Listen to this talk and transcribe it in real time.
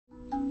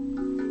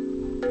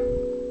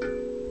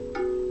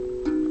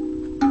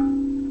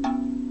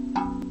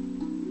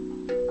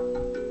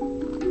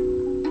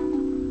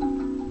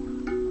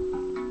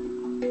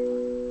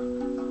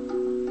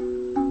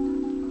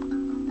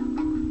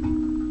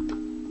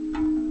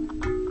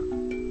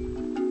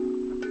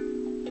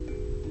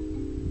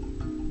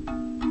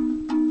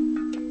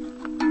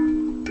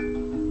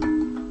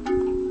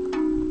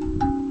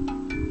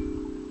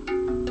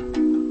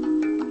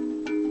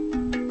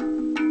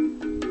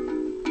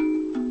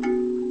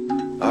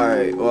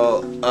Alright,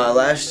 well,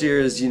 last year,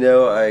 as you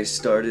know, I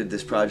started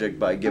this project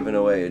by giving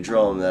away a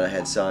drum that I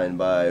had signed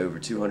by over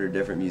 200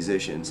 different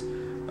musicians.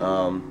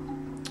 On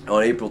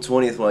April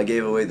 20th, when I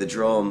gave away the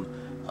drum,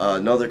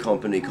 another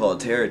company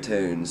called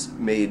Tounge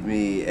made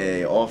me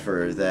an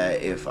offer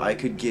that if I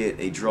could get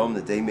a drum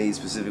that they made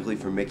specifically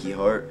for Mickey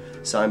Hart,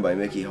 signed by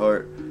Mickey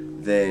Hart,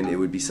 then it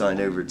would be signed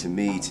over to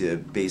me to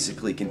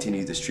basically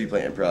continue this tree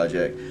planting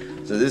project.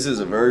 So this is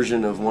a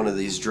version of one of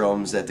these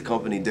drums that the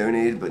company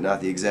donated, but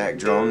not the exact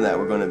drum that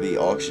we're going to be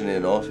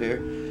auctioning off here.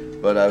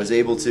 But I was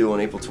able to,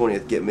 on April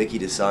 20th, get Mickey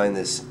to sign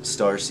this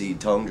Starseed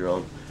tongue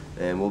drum,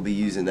 and we'll be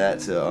using that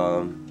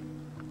to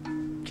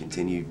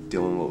continue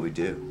doing what we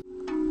do.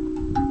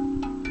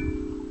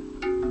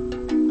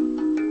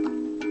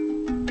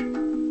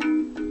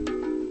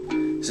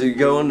 So you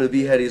go on to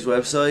Beheady's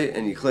website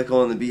and you click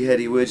on the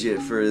Beheady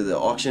widget for the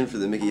auction for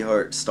the Mickey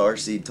Hart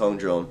Starseed tongue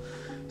drum.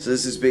 So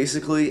this is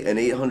basically an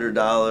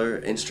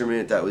 $800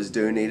 instrument that was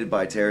donated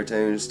by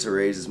Tounge to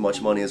raise as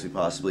much money as we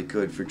possibly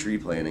could for tree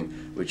planting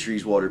with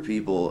Trees Water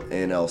People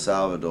in El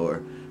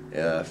Salvador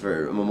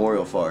for a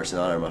memorial farce in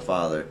honor of my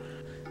father.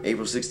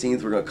 April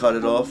 16th we're going to cut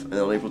it off, and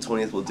then on April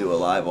 20th we'll do a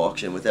live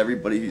auction with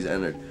everybody who's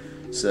entered.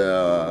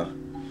 So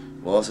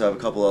we'll also have a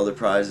couple other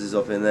prizes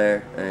up in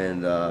there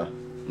and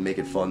make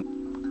it fun.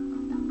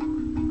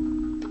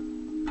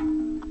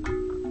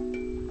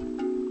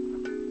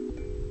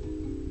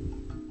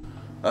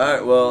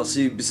 Alright, well,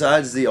 see,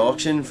 besides the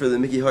auction for the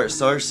Mickey Hart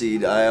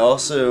Starseed, I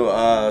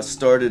also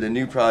started a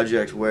new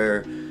project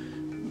where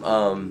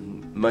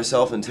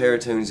myself and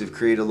Tounge have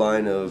created a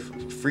line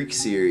of Freak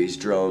Series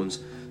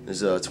drums.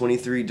 There's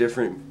 23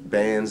 different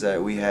bands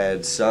that we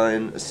had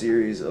sign a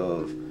series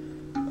of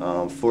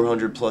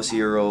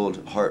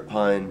 400-plus-year-old heart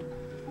pine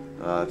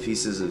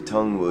pieces of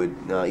tongue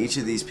wood. Now, each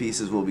of these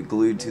pieces will be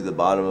glued to the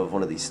bottom of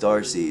one of these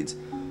star seeds.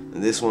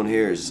 And this one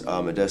here is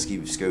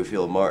Medeski,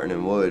 Schofield, Martin,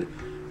 and Wood.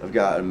 I've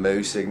got a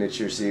Mo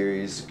Signature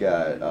series,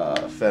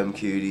 got Femme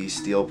Cootie,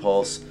 Steel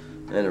Pulse,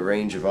 and a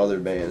range of other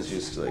bands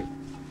just like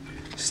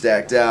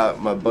stacked out.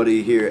 My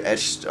buddy here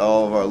etched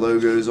all of our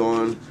logos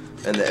on,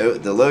 and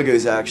the logo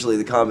is actually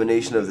the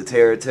combination of the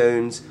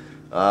Tounge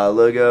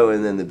logo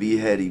and then the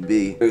Beheady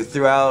B.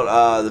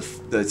 Throughout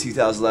the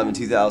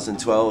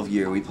 2011-2012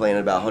 year, we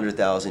planted about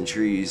 100,000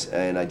 trees,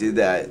 and I did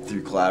that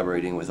through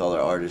collaborating with other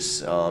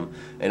artists and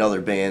other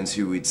bands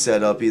who would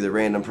set up either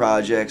random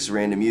projects,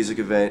 random music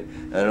event,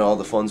 and all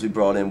the funds we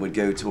brought in would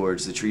go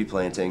towards the tree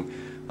planting.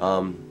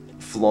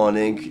 Flawn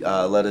Inc.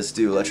 Let us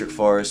do Electric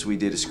Forest. We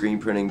did a screen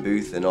printing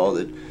booth, and all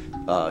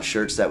the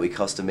shirts that we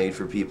custom made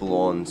for people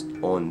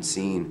on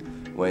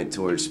scene went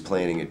towards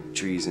planting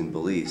trees in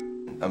Belize.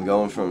 I'm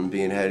going from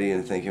being heady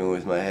and thinking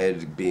with my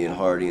head to being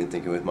hardy and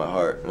thinking with my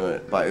heart.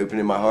 By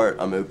opening my heart,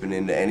 I'm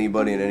opening to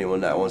anybody and anyone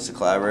that wants to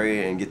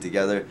collaborate and get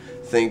together,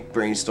 think,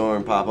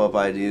 brainstorm, pop up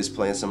ideas,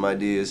 plan some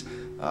ideas.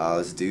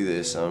 Let's do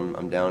this.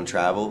 I'm down to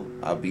travel.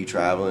 I'll be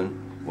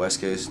traveling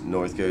West Coast,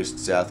 North Coast,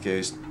 South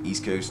Coast,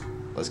 East Coast.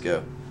 Let's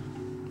go.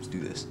 Let's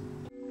do this.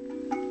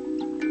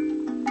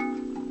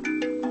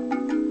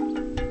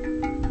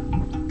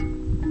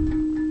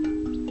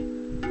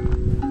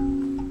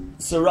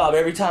 So Rob,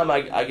 every time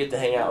I get to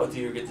hang out with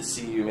you or get to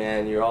see you,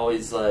 man, you're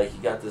always like,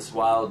 you got this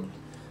wild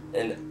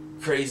and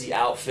crazy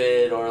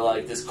outfit, or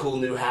like this cool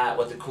new hat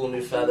with a cool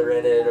new feather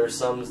in it, or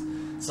some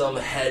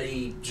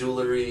heady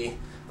jewelry.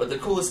 But the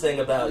coolest thing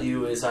about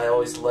you is I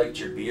always liked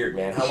your beard,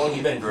 man. How long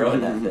you been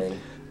growing that thing?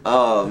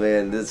 Oh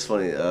man, that's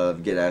funny.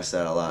 Get asked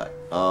that a lot.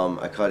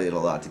 I cut it a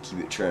lot to keep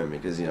it trim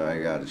because, you know,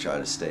 I gotta try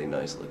to stay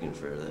nice looking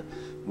for the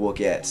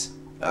Wookets.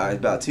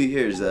 About 2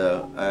 years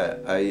though.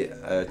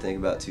 I think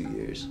about 2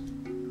 years.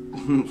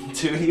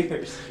 2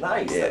 years.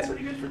 Nice. Yeah. That's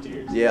pretty good for 2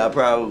 years. Yeah, I'll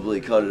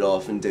probably cut it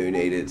off and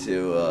donate it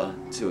to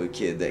a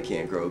kid that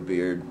can't grow a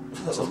beard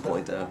at some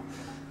point though.